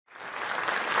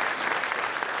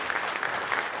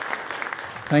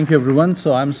Thank you, everyone.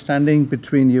 So I'm standing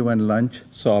between you and lunch,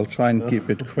 so I'll try and keep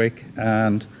it quick.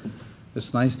 And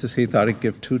it's nice to see Tariq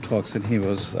give 2 talks, and he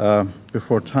was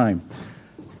before time.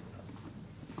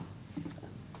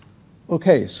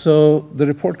 Okay, so the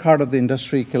report card of the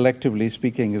industry, collectively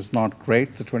speaking, is not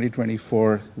great. The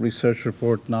 2024 research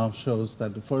report now shows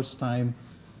that the first time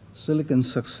silicon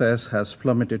success has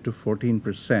plummeted to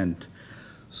 14%.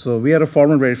 So we are a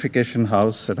formal verification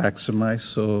house at Axiomise,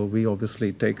 so we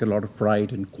obviously take a lot of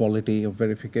pride in quality of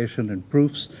verification and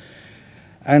proofs.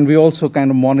 And we also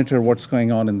kind of monitor what's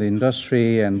going on in the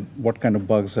industry and what kind of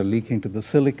bugs are leaking to the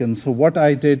silicon. So what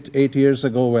I did 8 years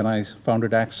ago when I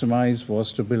founded Axiomise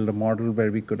was to build a model where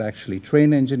we could actually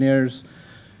train engineers,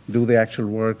 do the actual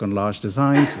work on large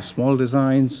designs, small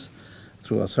designs,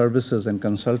 through our services and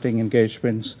consulting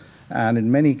engagements, and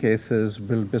in many cases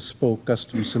build bespoke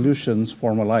custom solutions,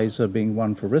 Formalizer being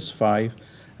one for RISC-V,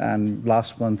 and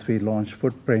last month we launched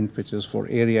Footprint, which is for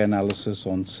area analysis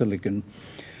on silicon.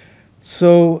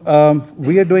 So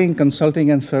we are doing consulting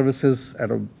and services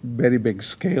at a very big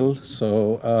scale.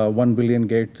 So 1 billion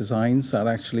gate designs are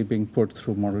actually being put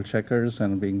through model checkers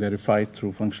and being verified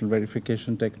through functional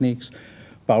verification techniques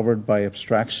powered by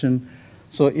abstraction.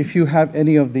 So if you have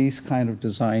any of these kind of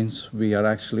designs, we are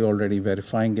actually already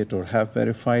verifying it or have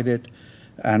verified it.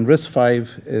 And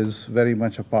RISC-V is very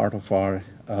much a part of our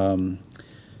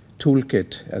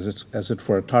toolkit, as it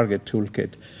were, a target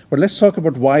toolkit. But let's talk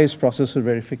about why is processor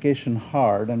verification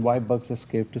hard and why bugs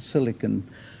escape to silicon.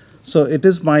 So it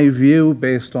is my view,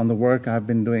 based on the work I've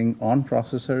been doing on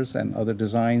processors and other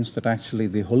designs, that actually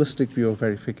the holistic view of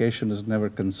verification is never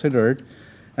considered.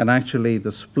 And actually,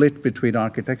 the split between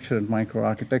architecture and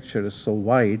microarchitecture is so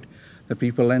wide that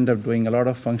people end up doing a lot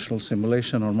of functional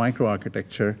simulation or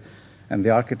microarchitecture, and the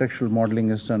architectural modeling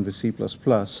is done with C++,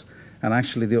 and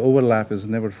actually the overlap is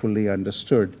never fully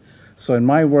understood. So in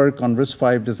my work on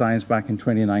RISC-V designs back in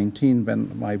 2019,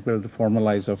 when I built the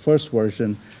Formalizer first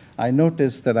version, I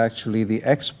noticed that actually the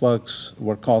X bugs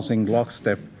were causing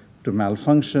lockstep to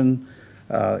malfunction.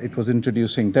 It was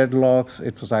introducing deadlocks.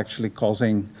 It was actually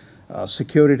causing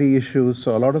security issues.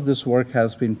 So a lot of this work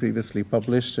has been previously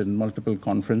published in multiple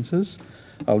conferences.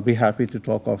 I'll be happy to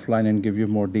talk offline and give you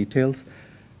more details.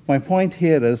 My point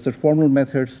here is that formal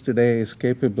methods today is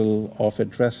capable of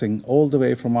addressing all the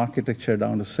way from architecture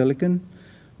down to silicon.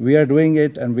 We are doing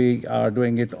it, and we are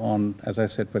doing it on, as I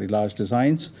said, very large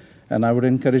designs. And I would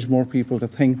encourage more people to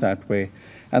think that way.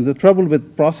 And the trouble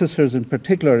with processors in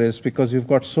particular is because you've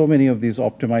got so many of these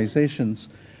optimizations,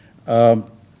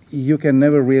 you can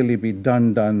never really be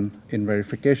done in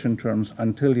verification terms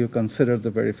until you consider the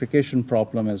verification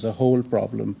problem as a whole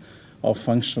problem of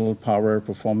functional power,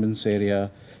 performance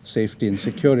area, safety, and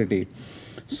security.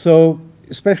 So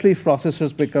especially if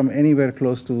processors become anywhere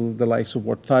close to the likes of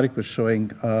what Tariq was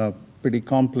showing, pretty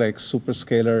complex,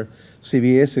 superscalar,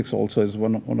 CVA6 also is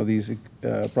one of these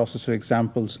processor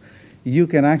examples, you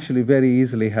can actually very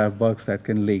easily have bugs that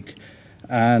can leak.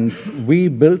 And we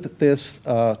built this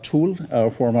tool,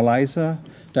 Formalizer,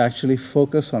 to actually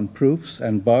focus on proofs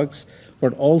and bugs,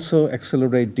 but also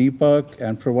accelerate debug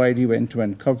and provide you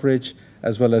end-to-end coverage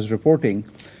as well as reporting.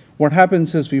 What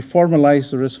happens is we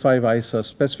formalize the RISC-V ISA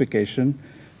specification,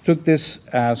 took this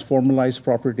as formalized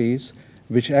properties,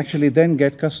 which actually then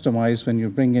get customized when you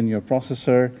bring in your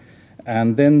processor,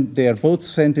 and then they are both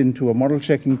sent into a model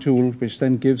checking tool, which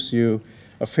then gives you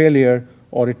a failure,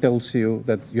 or it tells you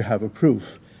that you have a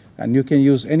proof. And you can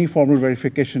use any formal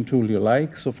verification tool you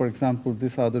like. So for example,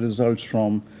 these are the results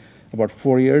from about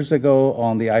 4 years ago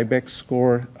on the ibex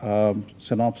score.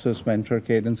 Synopsys, Mentor,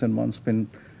 Cadence, and OneSpin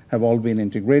have all been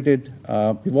integrated.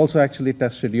 We've also actually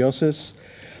tested IOSIS.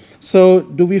 So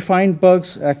do we find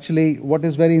bugs? Actually, what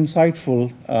is very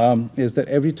insightful is that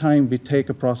every time we take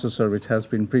a processor which has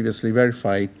been previously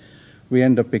verified, we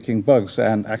end up picking bugs.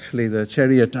 And actually, the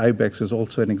cheriot-ibex is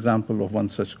also an example of one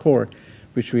such core,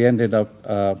 which we ended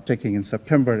up taking in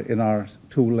September in our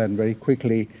tool, and very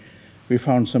quickly we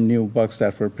found some new bugs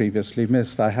that were previously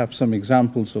missed. I have some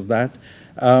examples of that.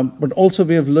 But also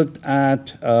we have looked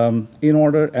at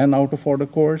in-order and out-of-order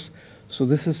cores. So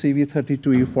this is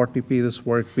CV32U40P, this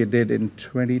work we did in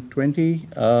 2020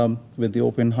 with the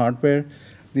open hardware.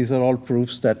 These are all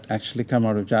proofs that actually come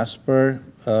out of Jasper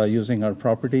using our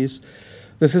properties.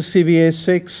 This is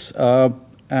CVA6,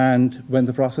 and when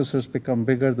the processors become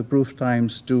bigger, the proof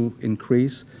times do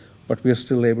increase, but we are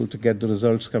still able to get the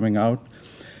results coming out.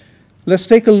 Let's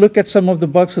take a look at some of the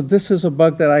bugs. So this is a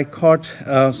bug that I caught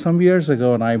some years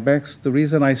ago on ibex. The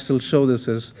reason I still show this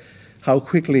is how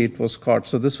quickly it was caught.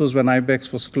 So this was when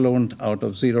ibex was cloned out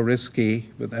of zero RISC-V,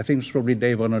 with I think it was probably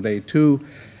day 1 or day 2,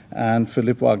 and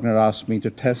Philip Wagner asked me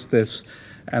to test this.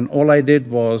 And all I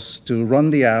did was to run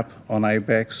the app on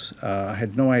ibex. I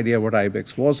had no idea what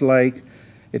ibex was like.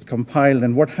 It compiled,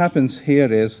 and what happens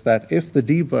here is that if the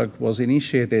debug was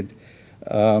initiated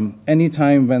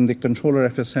anytime when the controller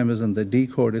FSM is in the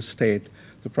decoded state,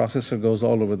 the processor goes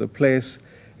all over the place,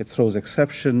 it throws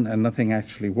exception, and nothing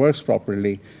actually works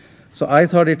properly. So I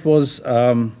thought it was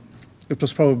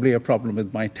probably a problem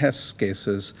with my test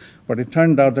cases, but it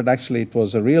turned out that actually it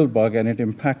was a real bug, and it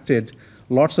impacted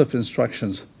lots of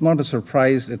instructions. Not a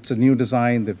surprise, it's a new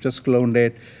design, they've just cloned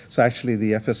it. So actually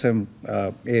the FSM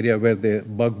area where the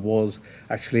bug was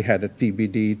actually had a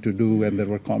TBD to do, and there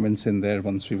were comments in there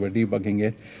once we were debugging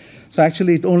it. So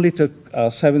actually it only took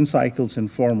 7 cycles in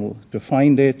formal to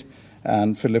find it,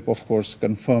 and Philip, of course,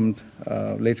 confirmed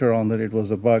later on that it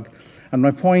was a bug. And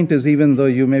my point is, even though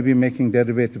you may be making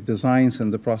derivative designs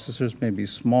and the processors may be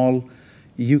small,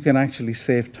 you can actually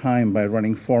save time by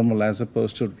running formal as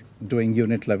opposed to doing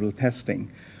unit level testing.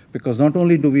 Because not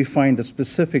only do we find a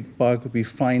specific bug, we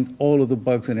find all of the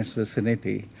bugs in its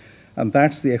vicinity. And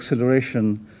that's the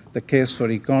acceleration, the case for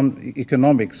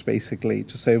economics, basically,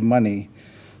 to save money.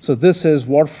 So this is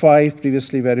WARP5,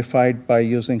 previously verified by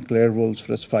using Claire Wolf's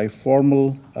RISC-V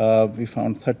formal. We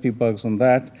found 30 bugs on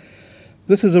that.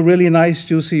 This is a really nice,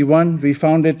 juicy one. We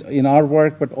found it in our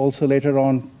work, but also later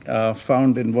on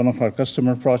found in one of our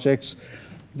customer projects.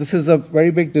 This is a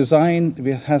very big design.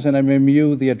 It has an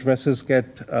MMU. The addresses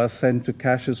get sent to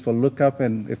caches for lookup,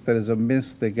 and if there is a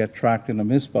miss, they get tracked in a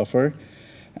miss buffer.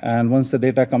 And once the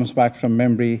data comes back from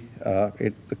memory,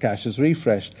 the cache is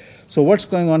refreshed. So what's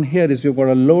going on here is you've got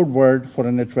a load word for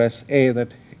an address A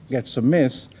that gets a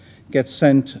miss, gets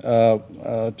sent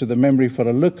to the memory for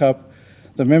a lookup.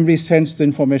 The memory sends the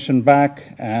information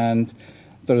back, and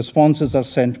the responses are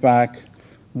sent back.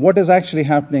 What is actually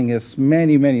happening is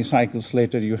many, many cycles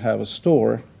later, you have a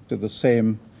store to the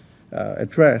same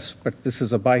address, but this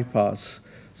is a bypass.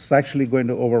 It's actually going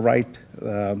to overwrite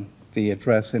the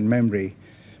address in memory,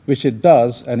 which it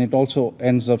does, and it also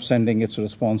ends up sending its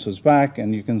responses back,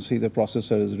 and you can see the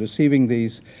processor is receiving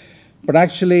these. But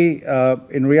actually,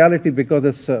 in reality, because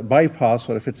it's a bypass,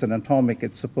 or if it's an atomic,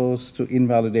 it's supposed to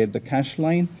invalidate the cache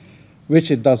line, which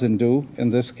it doesn't do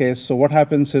in this case. So what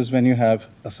happens is when you have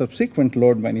a subsequent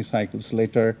load many cycles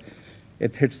later,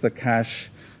 it hits the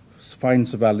cache,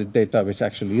 finds the valid data, which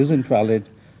actually isn't valid,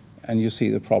 and you see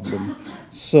the problem.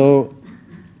 So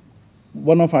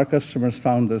one of our customers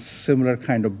found this similar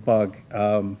kind of bug,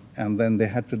 and then they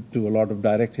had to do a lot of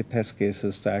directed test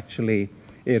cases to actually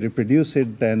reproduce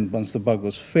it. Then once the bug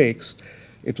was fixed,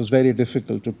 it was very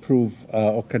difficult to prove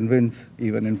or convince,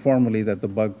 even informally, that the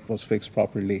bug was fixed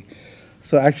properly.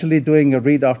 So actually doing a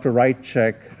read after write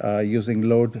check using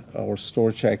load or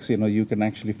store checks, you can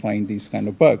actually find these kind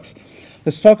of bugs.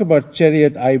 Let's talk about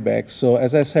cheriot-ibex. So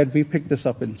as I said, we picked this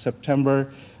up in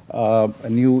September. A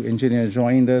new engineer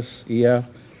joined us, Ia,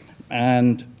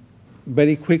 and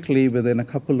very quickly, within a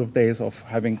couple of days of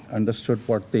having understood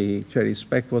what the CHERI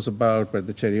spec was about, what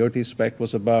the cheriot spec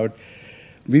was about,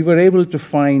 we were able to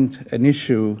find an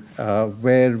issue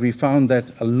where we found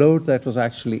that a load that was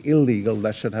actually illegal,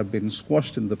 that should have been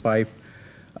squashed in the pipe,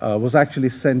 was actually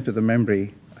sent to the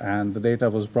memory, and the data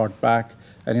was brought back,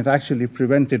 and it actually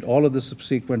prevented all of the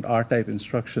subsequent R-type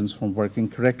instructions from working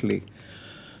correctly.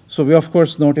 So we, of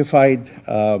course, notified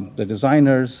the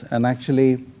designers, and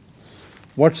actually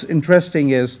what's interesting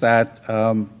is that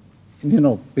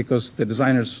because the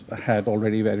designers had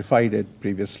already verified it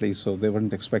previously, so they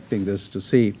weren't expecting this to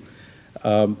see.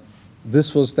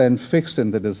 This was then fixed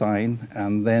in the design,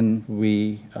 and then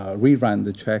we reran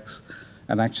the checks,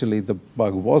 and actually the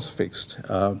bug was fixed.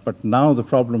 But now the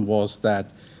problem was that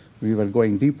we were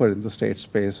going deeper in the state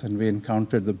space, and we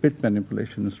encountered the bit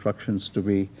manipulation instructions to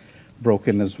be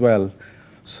broken as well.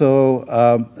 So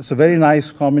it's a very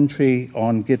nice commentary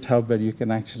on GitHub where you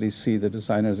can actually see the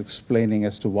designers explaining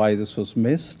as to why this was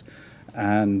missed,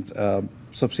 and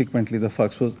subsequently the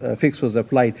fix was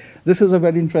applied. This is a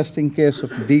very interesting case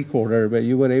of decoder where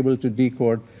you were able to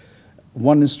decode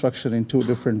one instruction in 2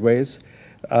 different ways.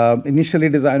 Initially,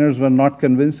 designers were not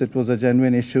convinced it was a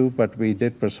genuine issue, but we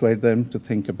did persuade them to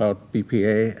think about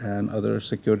PPA and other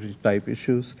security type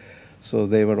issues. So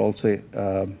they were also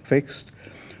fixed.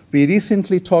 We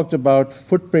recently talked about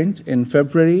Footprint in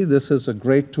February. This is a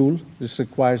great tool. This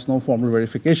requires no formal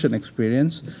verification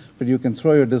experience, but you can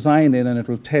throw your design in and it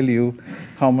will tell you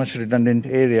how much redundant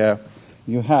area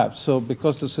you have. So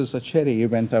because this is a CHERI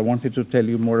event, I wanted to tell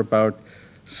you more about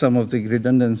some of the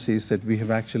redundancies that we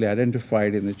have actually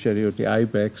identified in the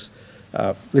cheriot-ibex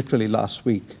literally last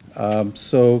week.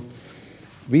 So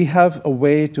we have a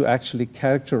way to actually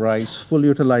characterize full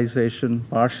utilization,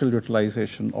 partial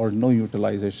utilization, or no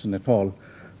utilization at all.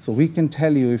 So we can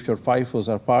tell you if your FIFOs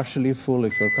are partially full,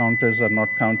 if your counters are not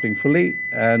counting fully.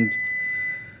 And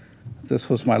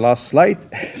this was my last slide,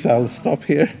 so I'll stop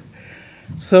here.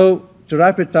 So to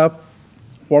wrap it up,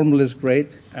 formal is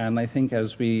great. And I think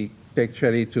as we take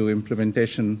CHERI to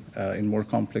implementation in more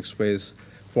complex ways,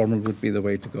 formal would be the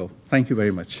way to go. Thank you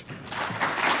very much.